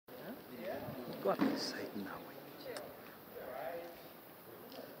Go on this side now.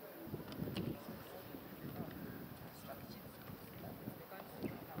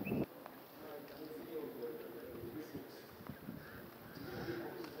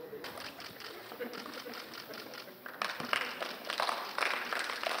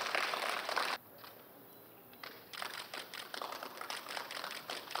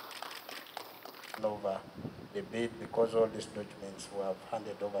 Over the bid because all these documents were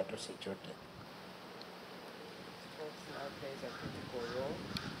handed over to security. Sports now plays a critical role.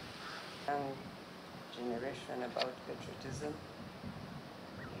 Young generation about patriotism.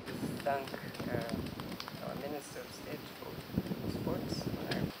 We thank our Minister of State for sports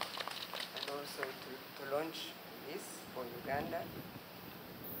and also to launch this for Uganda.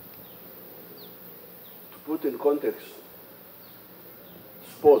 To put in context,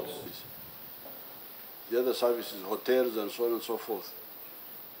 sports, the other services, hotels and so on and so forth.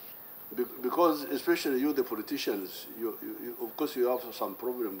 Because especially you, the politicians, of course you have some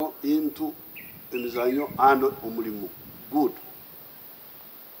problem into emizanyo and umulimu. Good.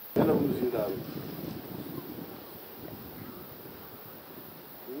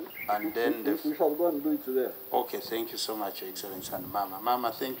 And then we shall go and do it there. Okay, thank you so much, Your Excellency, and Mama.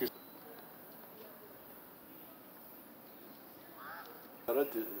 Mama, thank you.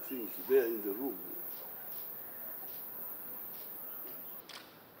 Karate things there in the room.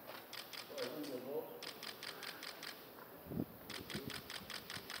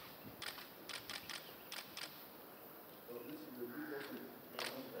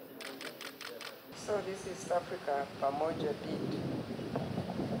 So this East Africa Pamoja bid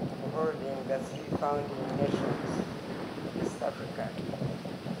holding the 3 founding nations of East Africa.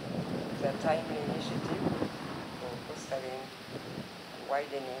 It's a timely initiative for fostering and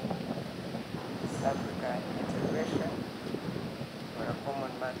widening East Africa integration for a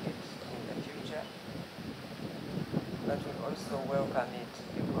common market in the future. But we also welcome it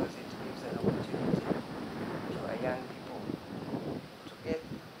because it gives an opportunity to our young people to get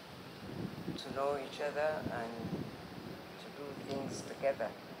to know each other and to do things together.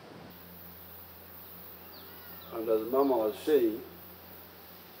 And as Mama was saying,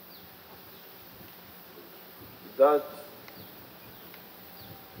 that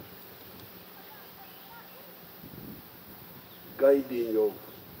guiding of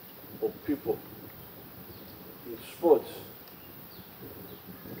people in sports,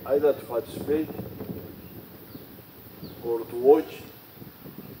 either to participate or to watch,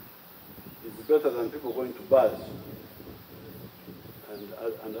 is better than people going to bars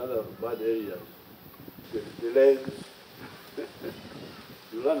and other bad areas. The legs,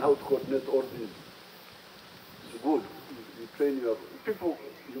 you learn how to coordinate all these. It's good. You train your people.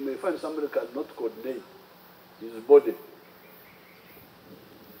 You may find somebody cannot coordinate his body,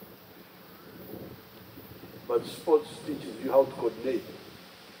 but sports teaches you how to coordinate.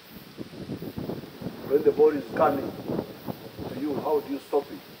 When the ball is coming to you, how do you stop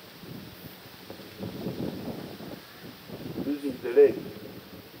it? Using the leg.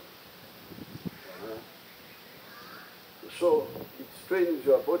 So it trains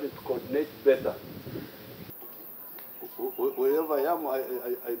your body to coordinate better. Wherever I am,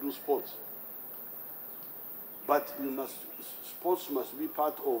 I do sports. But sports must be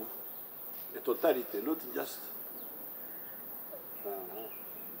part of a totality, not just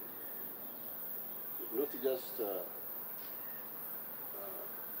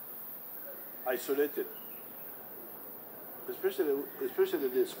isolated. Especially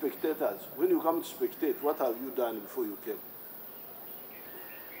the spectators. When you come to spectate, what have you done before you came?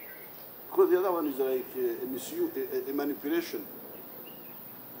 Because the other one is like a misuse, a manipulation.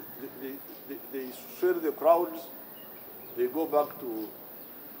 They swell the crowds, they go back to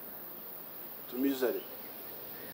misery.